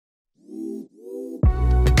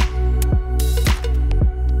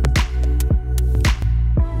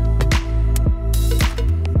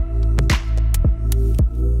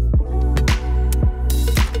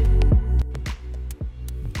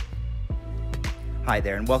Hi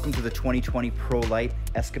there, and welcome to the 2020 Prolite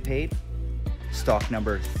Escapade, stock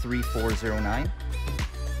number 3409.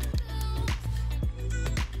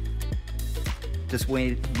 This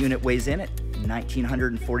unit weighs in at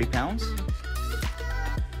 1,940 pounds.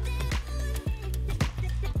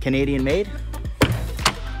 Canadian made.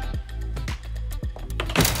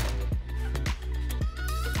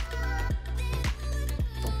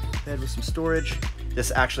 Bed with some storage.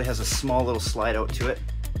 This actually has a small little slide out to it.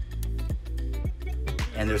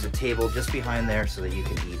 And there's a table just behind there so that you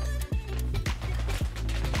can eat.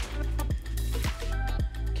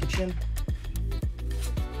 Kitchen.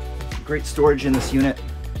 Great storage in this unit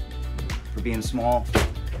for being small.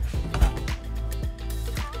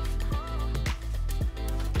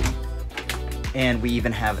 And we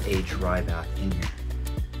even have a dry bath in here.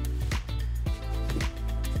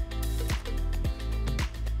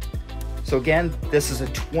 So again, this is a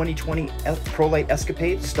 2020 Prolite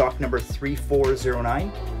Escapade, stock number 3409.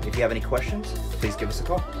 If you have any questions, please give us a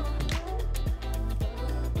call.